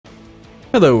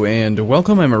Hello and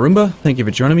welcome, I'm Arumba. Thank you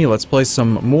for joining me. Let's play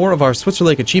some more of our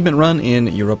Switzerlake achievement run in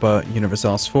Europa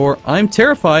Universalis IV. I'm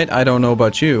terrified, I don't know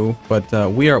about you, but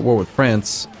we are at war with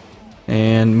France.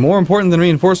 And more important than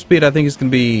reinforced speed, I think is going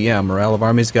to be, morale of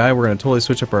armies guy. We're going to totally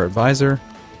switch up our advisor.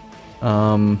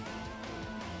 You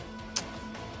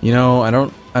know, I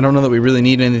don't know that we really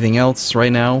need anything else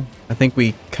right now. I think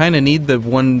we kind of need the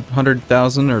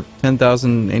 100,000 or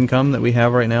 10,000 income that we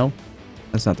have right now.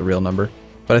 That's not the real number.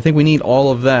 But I think we need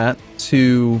all of that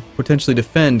to potentially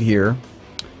defend here.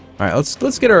 Alright,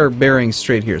 let's get our bearings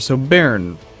straight here. So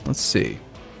Bern, let's see.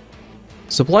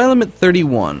 Supply limit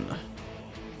 31.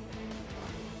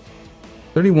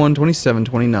 31, 27,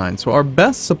 29. So our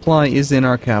best supply is in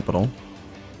our capital.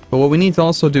 But what we need to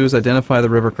also do is identify the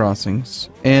river crossings.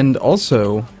 And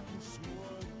also,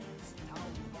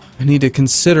 I need to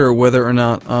consider whether or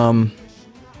not,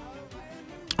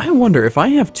 I wonder, if I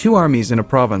have two armies in a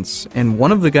province, and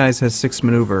one of the guys has 6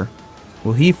 maneuver,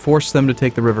 will he force them to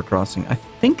take the river crossing? I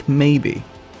think maybe.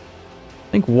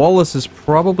 I think Wallace is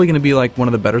probably going to be like one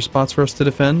of the better spots for us to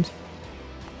defend.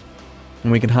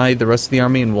 And we can hide the rest of the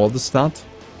army in Waldestadt.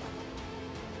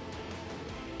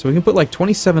 So we can put like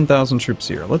 27,000 troops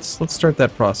here. Let's start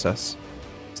that process.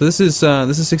 So this is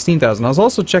 16,000. I was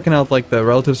also checking out like the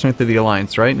relative strength of the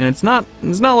alliance, right? And it's not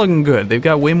looking good. They've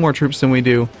got way more troops than we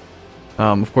do.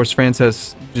 Of course, France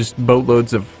has just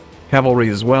boatloads of cavalry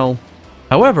as well.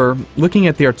 However, looking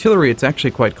at the artillery, it's actually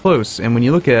quite close. And when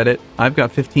you look at it, I've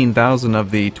got 15,000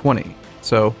 of the 20.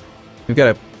 So we've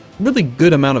got a really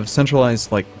good amount of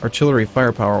centralized like artillery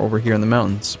firepower over here in the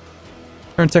mountains.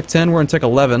 We're in Tech 10, we're in Tech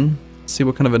 11. Let's see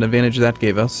what kind of an advantage that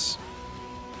gave us.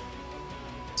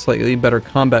 Slightly better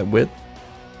combat width.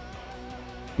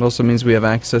 It also means we have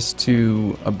access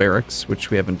to a barracks,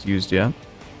 which we haven't used yet.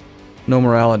 No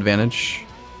morale advantage.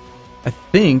 I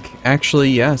think, actually,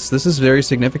 yes, this is very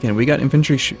significant. We got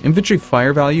infantry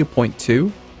fire value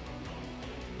 0.2.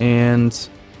 And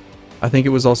I think it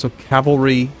was also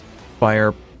cavalry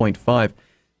fire 0.5.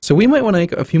 So we might want to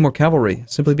make a few more cavalry,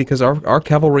 simply because our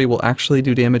cavalry will actually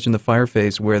do damage in the fire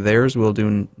phase, where theirs will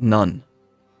do none.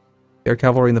 Their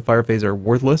cavalry in the fire phase are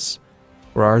worthless,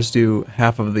 where ours do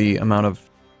half of the amount of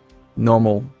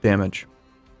normal damage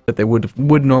that they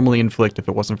would normally inflict if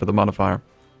it wasn't for the modifier.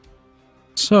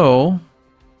 So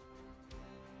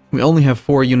we only have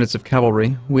 4 units of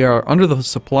cavalry. We are under the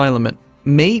supply limit.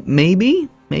 Maybe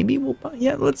we'll buy,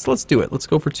 yeah, let's do it. Let's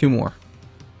go for 2 more.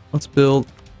 Let's build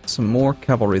some more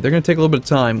cavalry. They're going to take a little bit of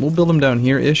time. We'll build them down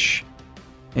here-ish.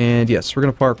 And yes, we're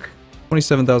going to park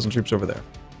 27,000 troops over there.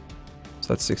 So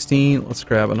that's 16. Let's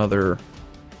grab another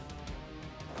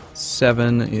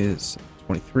 7 is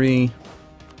 23.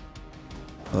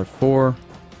 Another 4.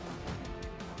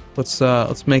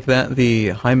 Let's make that the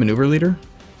high maneuver leader.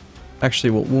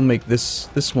 Actually, we'll make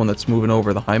this one that's moving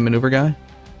over the high maneuver guy,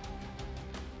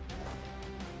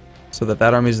 so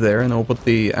that army's there, and then we'll put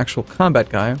the actual combat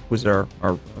guy, who's our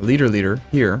leader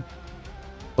here.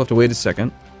 We'll have to wait a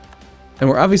second. And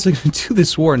we're obviously going to do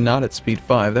this war not at speed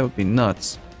 5. That would be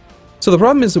nuts. So the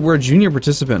problem is that we're a junior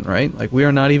participant, right? Like, we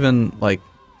are not even like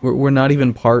we're not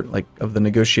even part like of the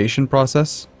negotiation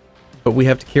process. But we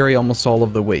have to carry almost all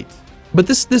of the weight. But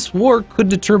this war could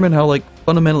determine how, like,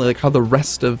 fundamentally, like, how the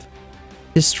rest of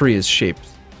history is shaped.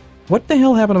 What the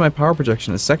hell happened to my power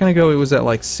projection? A second ago it was at,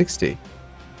 like, 60.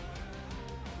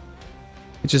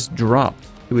 It just dropped.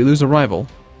 Did we lose a rival?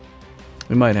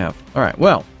 We might have. Alright,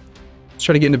 well, let's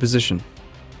try to get into position.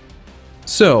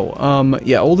 So,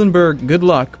 yeah, Oldenburg, good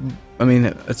luck. I mean,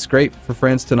 it's great for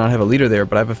France to not have a leader there,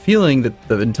 but I have a feeling that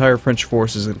the entire French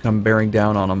force is going to come bearing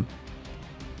down on them.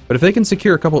 But if they can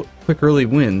secure a couple quick early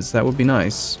wins, that would be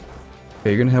nice. Okay,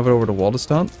 you're going to have it over to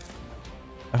Waldestadt?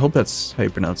 I hope that's how you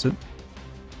pronounce it.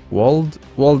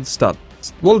 Waldestadt.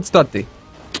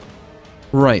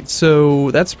 Right,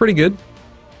 so that's pretty good.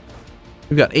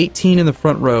 We've got 18 in the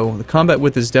front row. The combat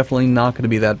width is definitely not going to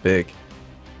be that big.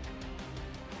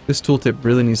 This tooltip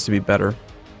really needs to be better.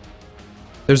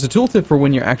 There's a tooltip for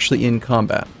when you're actually in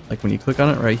combat. Like when you click on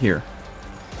it right here.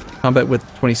 Combat width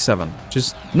 27, which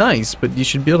is nice, but you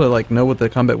should be able to like know what the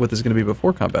combat width is going to be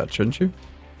before combat, shouldn't you?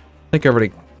 I think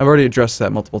I've already addressed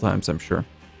that multiple times, I'm sure.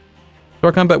 So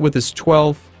our combat width is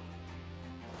 12,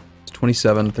 it's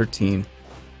 27, 13.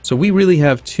 So we really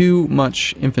have too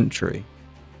much infantry.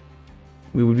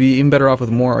 We would be even better off with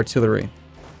more artillery.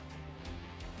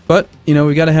 But you know,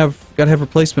 we gotta have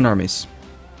replacement armies.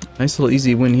 Nice little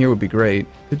easy win here would be great.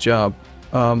 Good job.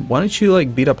 Why don't you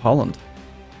like beat up Holland?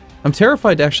 I'm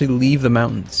terrified to actually leave the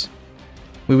mountains.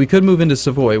 We could move into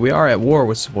Savoy. We are at war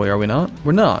with Savoy, are we not?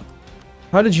 We're not.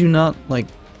 How did you not, like...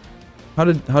 How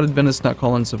did Venice not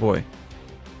call in Savoy?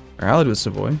 Or allied with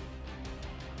Savoy.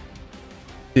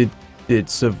 Did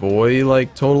Savoy,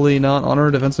 like, totally not honor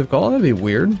a defensive call? That'd be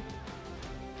weird.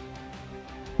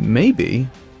 Maybe.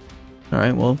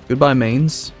 Alright, well, goodbye,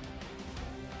 mains.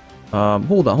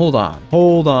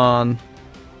 Hold on.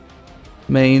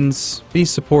 Mains, be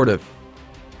supportive.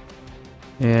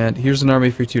 And here's an army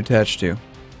for you to attach to.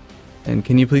 And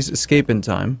can you please escape in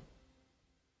time?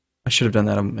 I should have done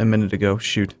that a minute ago,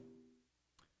 shoot.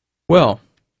 Well,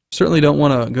 certainly don't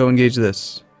want to go engage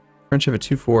this. French have a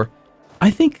 2-4.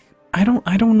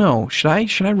 I don't know.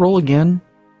 Should I roll again?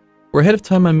 We're ahead of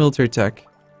time on military tech.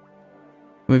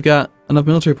 We've got enough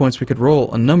military points we could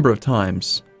roll a number of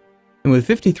times. And with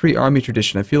 53 army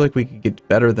tradition, I feel like we could get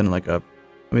better than like a...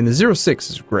 I mean, the 0-6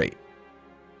 is great.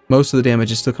 Most of the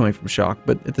damage is still coming from shock,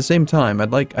 but at the same time,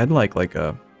 I'd like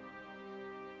a...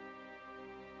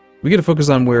 We gotta focus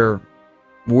on where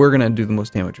we're gonna do the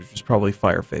most damage, which is probably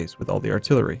fire phase with all the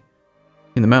artillery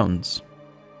in the mountains.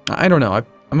 I don't know.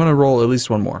 I'm gonna roll at least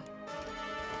one more.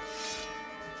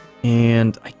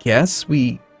 And I guess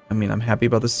I mean, I'm happy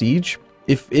about the siege.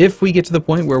 If we get to the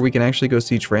point where we can actually go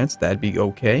siege France, that'd be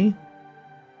okay.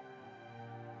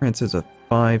 France is a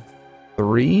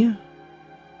 5-3.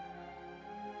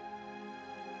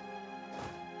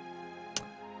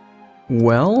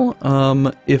 Well,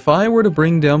 if I were to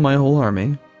bring down my whole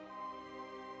army,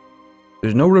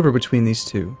 there's no river between these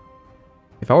two.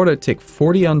 If I were to take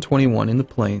 40 on 21 in the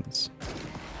plains,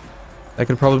 that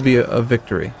could probably be a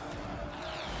victory.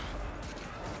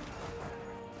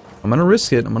 I'm gonna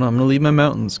risk it. I'm gonna leave my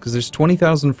mountains because there's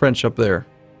 20,000 French up there,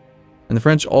 and the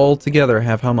French all together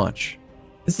have how much?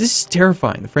 This is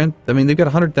terrifying. The French, I mean, they've got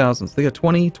 100,000. So they got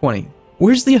 20.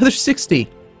 Where's the other 60?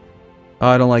 Oh,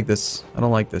 I don't like this. I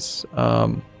don't like this.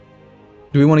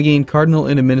 Do we want to gain cardinal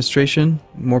in administration,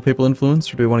 more papal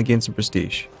influence, or do we want to gain some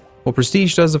prestige? Well,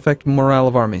 prestige does affect morale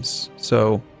of armies,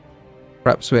 so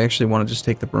perhaps we actually want to just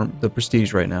take the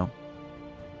prestige right now.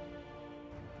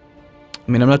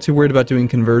 I mean, I'm not too worried about doing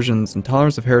conversions, and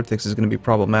tolerance of heretics is going to be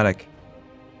problematic,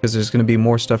 because there's going to be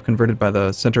more stuff converted by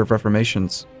the Center of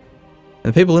Reformations.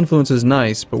 And the papal influence is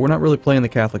nice, but we're not really playing the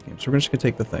Catholic game, so we're just going to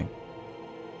take the thing.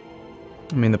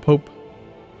 I mean,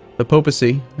 the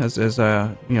papacy, as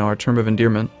you know, our term of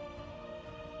endearment.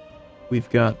 We've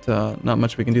got not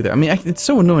much we can do there. I mean, it's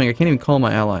so annoying, I can't even call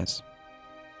my allies.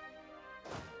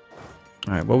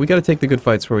 Alright, well, we got to take the good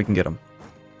fights where we can get them.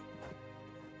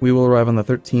 We will arrive on the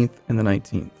 13th and the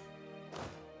 19th.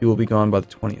 We will be gone by the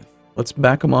 20th. Let's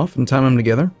back them off and time them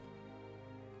together.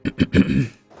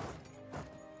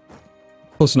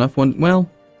 Close enough. Well,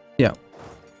 yeah.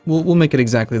 We'll make it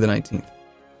exactly the 19th.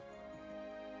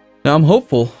 Now, I'm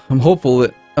hopeful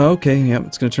that... Okay, yeah,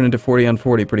 it's going to turn into 40 on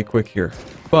 40 pretty quick here.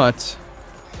 But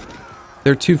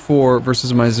they're 2-4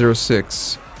 versus my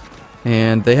 0-6.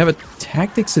 And they have a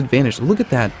tactics advantage. Look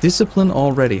at that. Discipline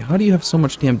already. How do you have so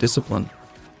much damn discipline?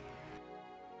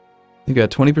 They've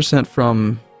got 20%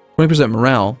 from... 20%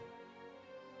 morale.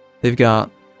 They've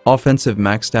got offensive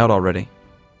maxed out already.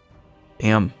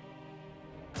 Damn.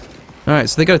 Alright,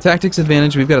 so they got a tactics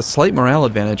advantage. We've got a slight morale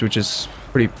advantage, which is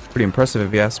pretty impressive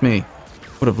if you ask me.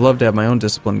 Would have loved to have my own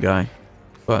discipline guy.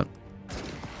 But...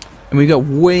 And we got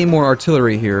way more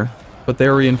artillery here, but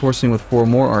they're reinforcing with 4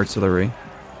 more artillery.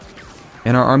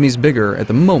 And our army's bigger at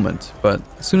the moment, but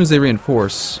as soon as they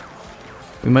reinforce,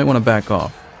 we might want to back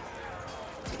off.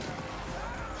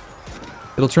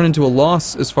 It'll turn into a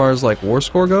loss as far as like war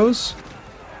score goes,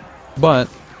 but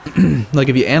like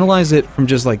if you analyze it from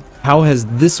just like how has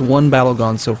this one battle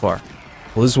gone so far?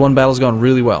 Well, this one battle's gone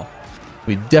really well.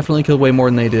 We definitely killed way more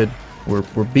than they did.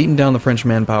 We're beating down the French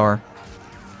manpower.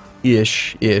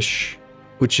 Ish,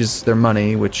 which is their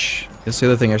money, which is the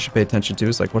other thing I should pay attention to,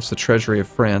 is like what's the treasury of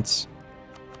France?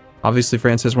 Obviously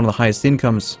France has one of the highest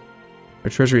incomes. Their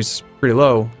treasury's pretty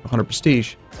low, 100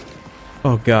 prestige.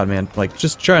 Oh god, man, like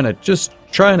just trying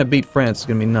to beat France is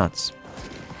gonna be nuts.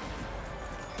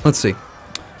 Let's see.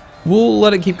 We'll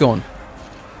let it keep going.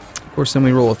 Of course, then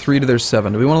we roll a 3 to their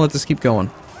 7. Do we want to let this keep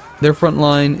going? Their front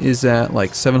line is at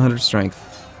like 700 strength.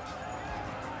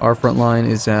 Our front line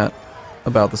is at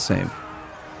about the same.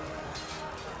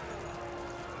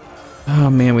 Oh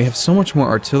man, we have so much more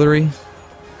artillery.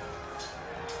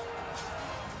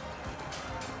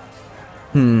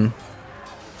 No,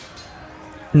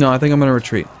 I think I'm going to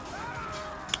retreat.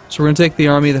 So we're going to take the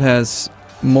army that has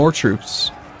more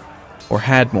troops, or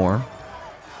had more.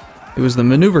 It was the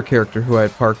maneuver character who I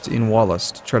had parked in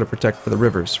Wallace to try to protect for the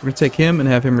rivers. We're going to take him and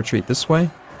have him retreat this way.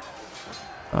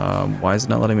 Why is it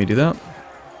not letting me do that?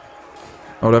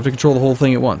 I would have to control the whole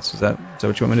thing at once. Is that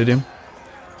what you want me to do?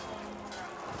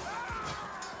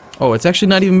 Oh, it's actually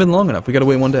not even been long enough. We gotta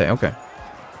wait one day. Okay.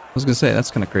 I was gonna say,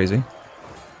 that's kind of crazy.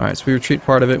 Alright, so we retreat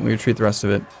part of it, and we retreat the rest of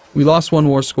it. We lost 1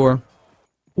 war score.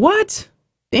 What?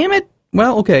 Damn it!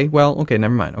 Well, okay,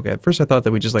 never mind. Okay, at first I thought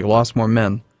that we just, like, lost more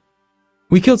men.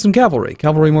 We killed some cavalry.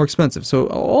 Cavalry more expensive. So,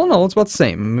 all in all, it's about the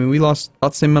same. I mean, we lost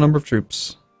about the same number of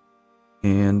troops.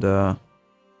 And,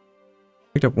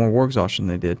 picked up more war exhaustion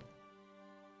than they did.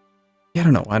 Yeah, I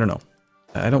don't know.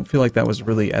 I don't feel like that was a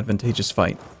really advantageous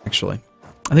fight, actually.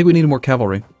 I think we needed more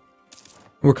cavalry.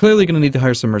 We're clearly going to need to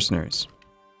hire some mercenaries.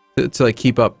 To like,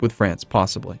 keep up with France,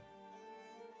 possibly.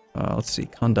 Let's see,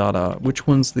 Condata. Which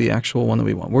one's the actual one that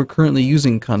we want? We're currently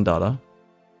using Condata.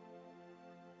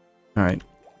 Alright,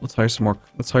 let's hire some more.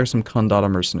 Let's hire some Condata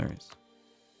mercenaries.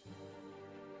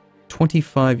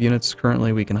 25 units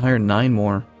currently. We can hire 9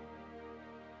 more.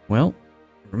 Well,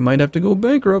 we might have to go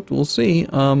bankrupt. We'll see.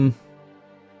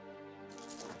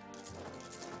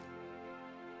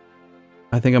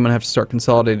 I think I'm going to have to start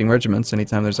consolidating regiments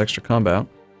anytime there's extra combat.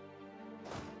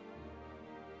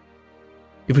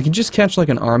 If we can just catch, like,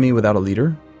 an army without a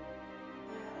leader,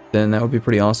 then that would be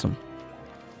pretty awesome.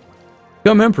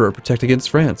 Become Emperor, protect against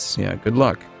France. Yeah, good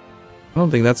luck. I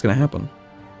don't think that's going to happen.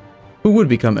 Who would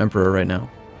become Emperor right now?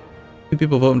 2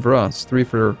 people voting for us, 3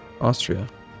 for Austria.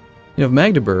 You know,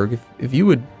 Magdeburg, if you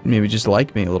would maybe just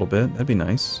like me a little bit, that'd be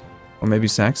nice. Or maybe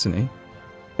Saxony.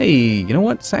 Hey, you know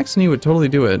what? Saxony would totally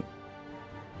do it.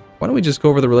 Why don't we just go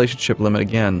over the relationship limit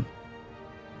again?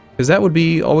 Because that would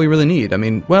be all we really need. I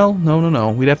mean, well, no.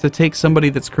 We'd have to take somebody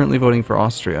that's currently voting for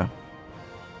Austria.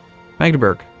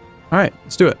 Magdeburg. Alright,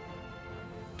 let's do it.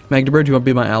 Magdeburg, do you want to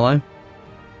be my ally?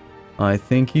 I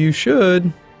think you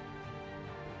should.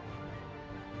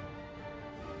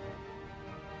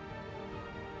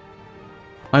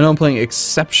 I know I'm playing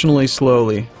exceptionally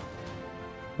slowly,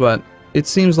 but it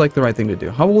seems like the right thing to do.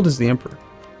 How old is the Emperor?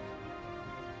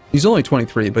 He's only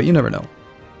 23, but you never know.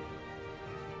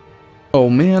 Oh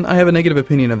man, I have a negative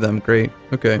opinion of them. Great.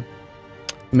 Okay.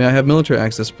 May I have military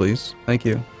access, please? Thank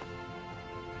you.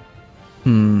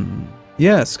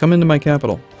 Yes, come into my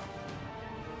capital.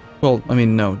 Well, I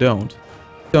mean, no, don't.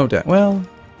 Don't. Well,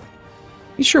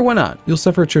 sure, why not? You'll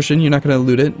suffer attrition. You're not going to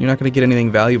loot it. You're not going to get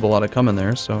anything valuable out of coming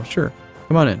there, so sure.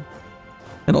 Come on in.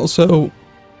 And also,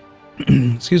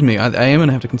 excuse me, I am going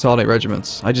to have to consolidate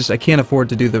regiments. I can't afford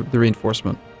to do the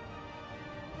reinforcement.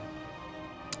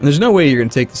 And there's no way you're going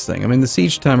to take this thing. I mean, the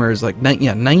siege timer is like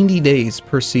 90 days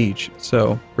per siege,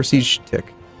 so per siege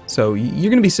tick. So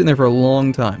you're going to be sitting there for a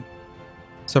long time,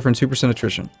 suffering 2%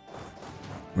 attrition.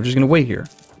 We're just going to wait here.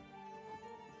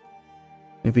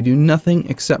 If we do nothing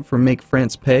except for make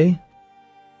France pay,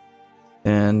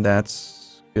 then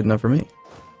that's good enough for me.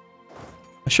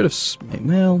 I should have...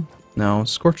 Well, no,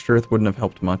 Scorched Earth wouldn't have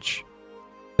helped much.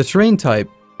 The terrain type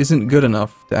isn't good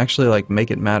enough to actually, like, make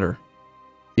it matter.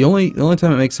 The only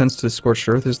time it makes sense to Scorched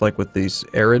Earth is, like, with these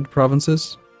arid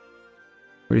provinces.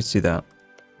 Where do you see that?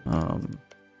 You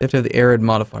have to have the arid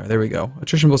modifier. There we go.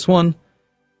 Attrition plus 1,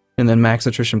 and then max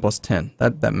attrition plus 10.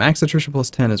 That max attrition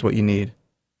plus 10 is what you need.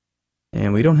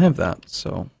 And we don't have that,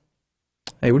 so...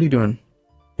 Hey, what are you doing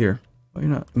here? Well,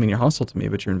 you're not... I mean, you're hostile to me,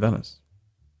 but you're in Venice.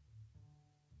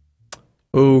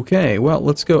 Okay, well,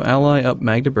 let's go ally up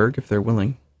Magdeburg if they're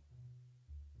willing.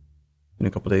 In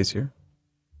a couple days here.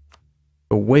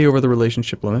 Go way over the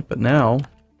relationship limit, but now,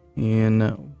 in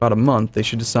about a month, they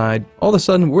should decide, all of a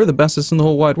sudden, we're the bestest in the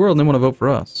whole wide world, and they want to vote for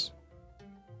us.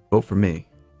 Vote for me.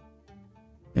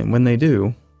 And when they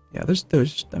do, yeah,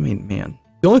 there's, I mean, man.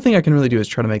 The only thing I can really do is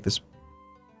try to make this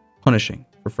punishing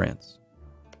for France.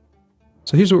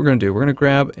 So here's what we're going to do. We're going to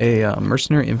grab a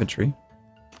mercenary infantry.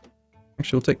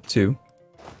 Actually, we'll take 2.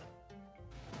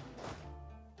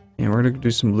 And we're going to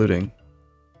do some looting.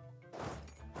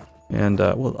 And,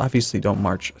 well, obviously don't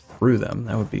march through them.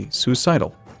 That would be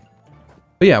suicidal.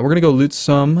 But yeah, we're going to go loot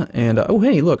some. And, oh,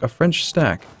 hey, look, a French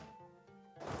stack.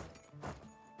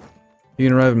 You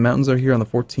can arrive in mountains are here on the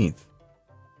 14th.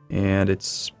 And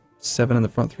it's 7 in the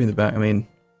front, 3 in the back. I mean,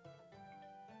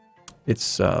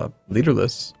 it's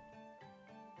leaderless.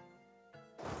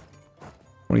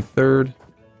 23rd,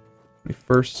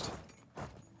 21st.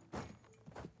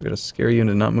 We gotta scare you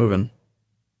into not moving.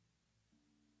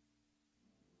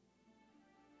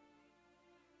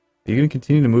 Are you gonna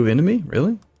continue to move into me?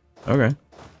 Really? Okay.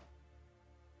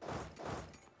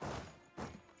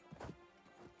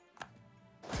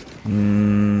 I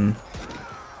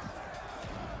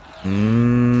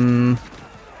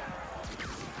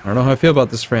don't know how I feel about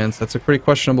this, France. That's a pretty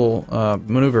questionable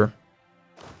maneuver.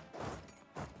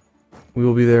 We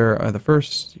will be there the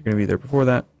first. You're gonna be there before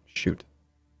that. Shoot.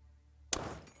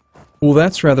 Well,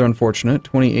 that's rather unfortunate.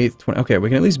 28th, 20... Okay, we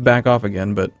can at least back off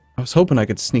again, but I was hoping I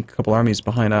could sneak a couple armies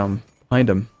behind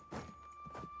him.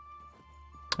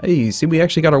 Hey, see, we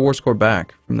actually got our war score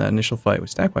back from that initial fight. We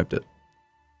stack wiped it.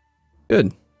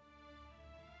 Good.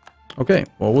 Okay,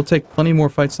 well, we'll take plenty more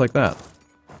fights like that.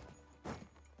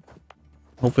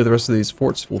 Hopefully the rest of these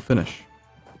forts will finish.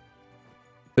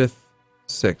 5th,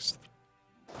 6th.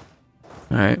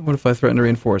 Alright, what if I threaten to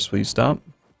reinforce? Will you stop?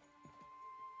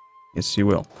 Yes, you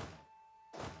will.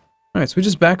 Alright, so we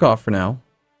just back off for now.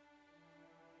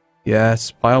 Yes,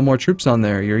 pile more troops on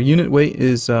there. Your unit weight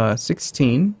is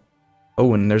 16.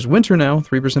 Oh, and there's winter now,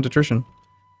 3% attrition.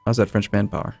 How's that French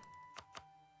manpower?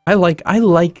 I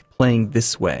like playing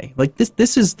this way. Like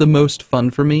this is the most fun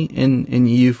for me in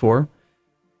EU4.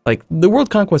 Like the world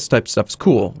conquest type stuff's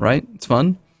cool, right? It's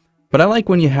fun. But I like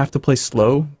when you have to play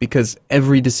slow because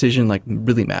every decision like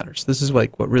really matters. This is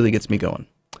like what really gets me going.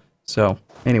 So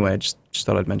anyway, I just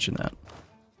thought I'd mention that.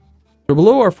 We're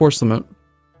below our force limit.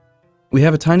 We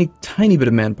have a tiny bit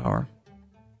of manpower.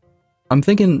 I'm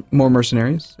thinking more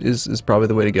mercenaries is probably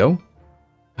the way to go.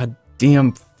 God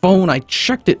damn phone, I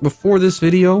checked it before this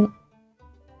video.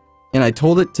 And I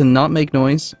told it to not make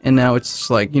noise. And now it's just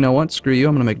like, you know what? Screw you,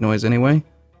 I'm gonna make noise anyway.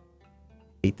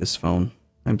 I hate this phone.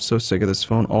 I'm so sick of this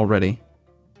phone already.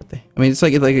 I mean, it's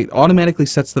like it automatically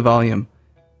sets the volume.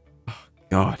 Oh,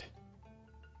 God.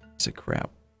 Piece of crap.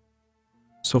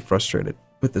 So frustrated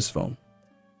with this phone.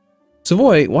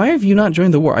 Savoy, why have you not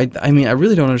joined the war? I mean, I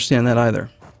really don't understand that either.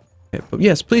 Okay, but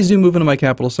yes, please do move into my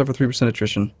capital, suffer 3%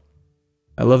 attrition.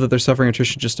 I love that they're suffering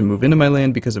attrition just to move into my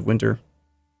land because of winter.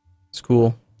 It's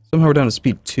cool. Somehow we're down to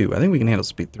speed 2. I think we can handle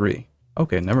speed 3.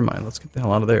 Okay, never mind. Let's get the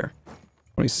hell out of there.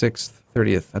 26th,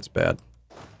 30th. That's bad.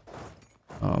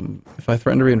 If I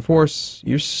threaten to reinforce,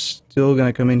 you're still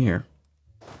gonna come in here.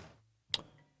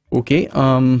 Okay,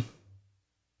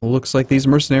 looks like these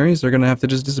mercenaries are gonna have to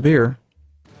just disappear.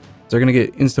 They're gonna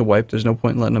get insta-wiped. There's no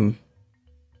point in letting them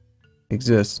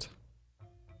exist.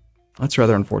 That's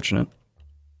rather unfortunate.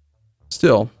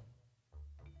 Still.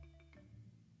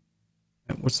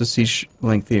 What's the siege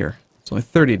length here? It's only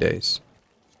 30 days.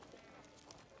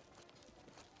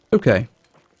 Okay.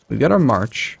 We've got our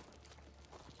march.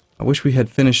 I wish we had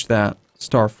finished that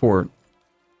Star Fort.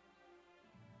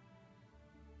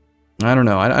 I don't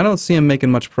know. I don't see him making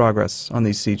much progress on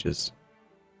these sieges.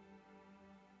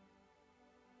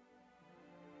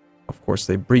 Of course,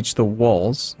 they breach the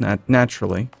walls,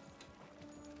 naturally.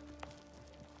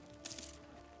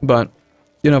 But,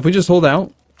 you know, if we just hold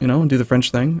out, you know, and do the French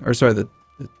thing, or sorry,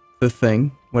 the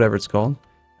thing, whatever it's called.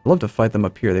 I'd love to fight them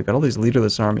up here. They've got all these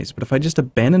leaderless armies, but if I just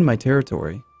abandon my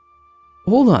territory...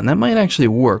 Hold on, that might actually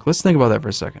work. Let's think about that for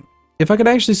a second. If I could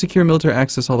actually secure military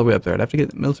access all the way up there, I'd have to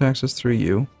get military access through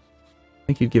you. I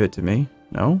think you'd give it to me.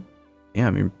 No?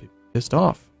 Damn, you're pissed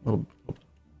off. Throwing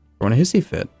a hissy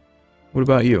fit. What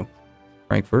about you?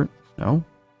 Frankfurt? No?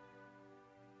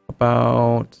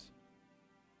 About...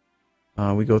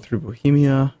 we go through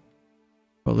Bohemia.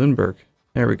 Oh, Lüneburg.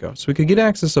 There we go. So we could get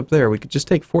access up there. We could just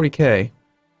take 40k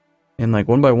and, like,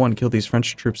 one by one kill these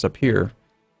French troops up here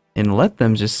and let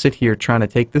them just sit here trying to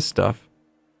take this stuff.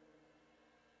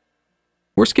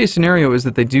 Worst case scenario is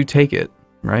that they do take it,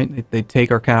 right? They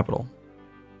take our capital.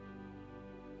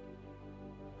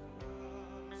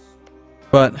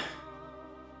 But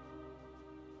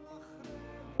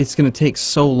it's going to take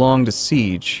so long to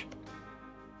siege.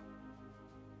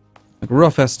 Like,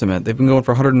 rough estimate, they've been going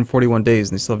for 141 days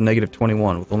and they still have negative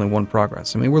 21 with only 1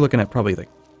 progress. I mean, we're looking at probably like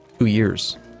 2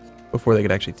 years before they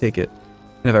could actually take it.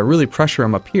 And if I really pressure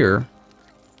them up here,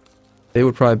 they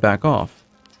would probably back off.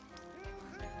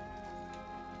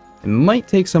 It might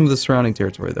take some of the surrounding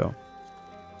territory, though.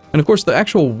 And of course, the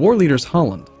actual war leader's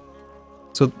Holland.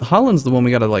 So Holland's the one we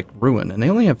gotta, like, ruin, and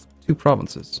they only have 2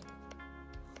 provinces.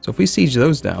 So if we siege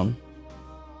those down...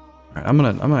 Alright, I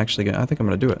think I'm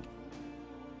gonna do it.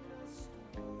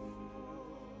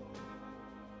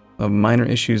 Minor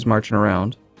issues marching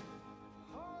around.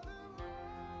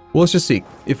 Well, let's just see.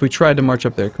 If we tried to march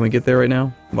up there, can we get there right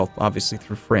now? Well, obviously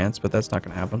through France, but that's not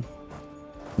gonna happen.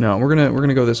 No, we're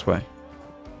gonna go this way.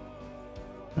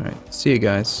 Alright, see you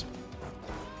guys.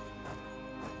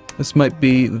 This might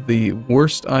be the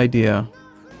worst idea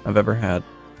I've ever had.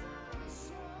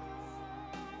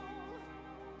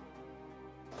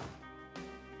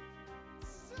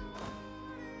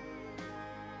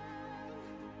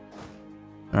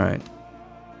 Alright.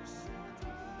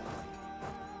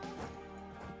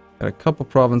 Got a couple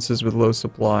provinces with low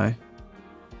supply.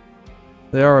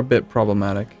 They are a bit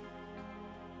problematic.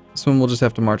 This one we'll just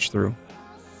have to march through.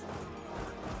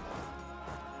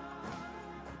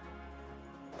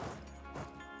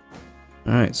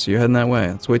 Alright, so you're heading that way.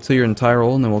 Let's wait till you're in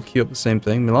Tyrol and then we'll queue up the same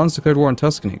thing. Milan's declared war on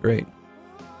Tuscany. Great.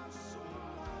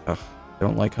 Ugh, I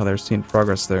don't like how they're seeing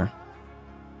progress there.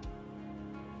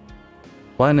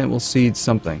 Flatten it will cede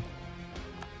something.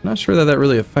 Not sure that that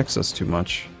really affects us too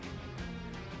much.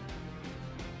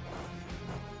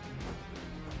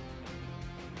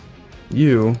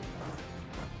 You,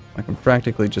 I can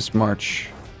practically just march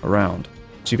around.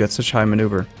 But you got such high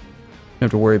maneuver. You don't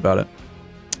have to worry about it.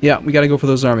 Yeah, we gotta go for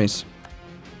those armies.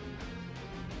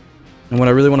 And what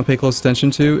I really want to pay close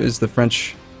attention to is the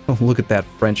French. Oh, look at that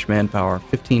French manpower.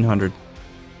 1,500.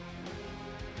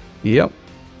 Yep.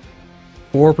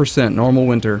 4% normal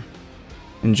winter.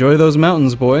 Enjoy those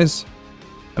mountains, boys.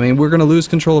 I mean, we're going to lose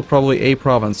control of probably a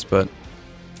province, but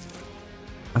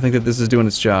I think that this is doing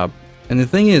its job. And the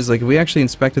thing is, like, if we actually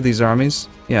inspected these armies,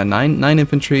 yeah, 9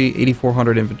 infantry,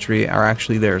 8,400 infantry are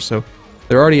actually there. So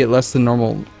they're already at less than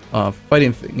normal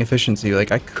fighting efficiency.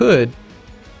 Like, I could...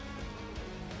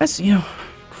 That's, you know...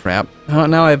 Crap.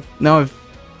 Now I've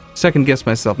second-guessed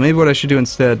myself. Maybe what I should do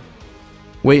instead...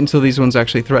 Wait until these ones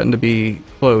actually threaten to be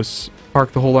close.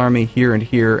 Park the whole army here and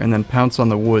here, and then pounce on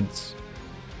the woods.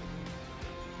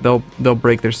 They'll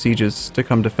break their sieges to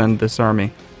come defend this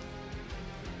army.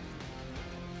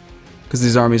 Because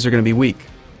these armies are going to be weak.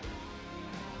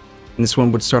 And this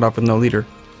one would start off with no leader.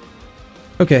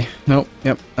 Okay, nope,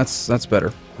 yep, that's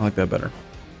better. I like that better.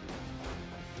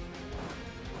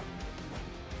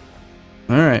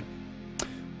 Alright.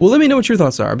 Well, let me know what your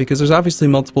thoughts are, because there's obviously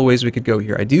multiple ways we could go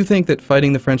here. I do think that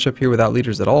fighting the French up here without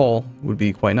leaders at all would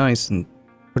be quite nice, and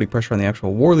putting pressure on the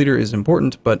actual war leader is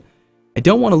important, but I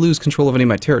don't want to lose control of any of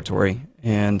my territory,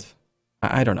 and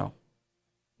I don't know.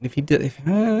 If he did, if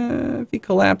he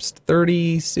collapsed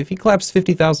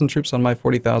 50,000 troops on my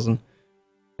 40,000,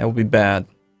 that would be bad.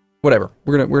 Whatever,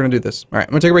 we're gonna do this. All right,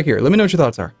 I'm gonna take a break here. Let me know what your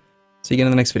thoughts are. See you again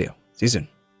in the next video. See you soon.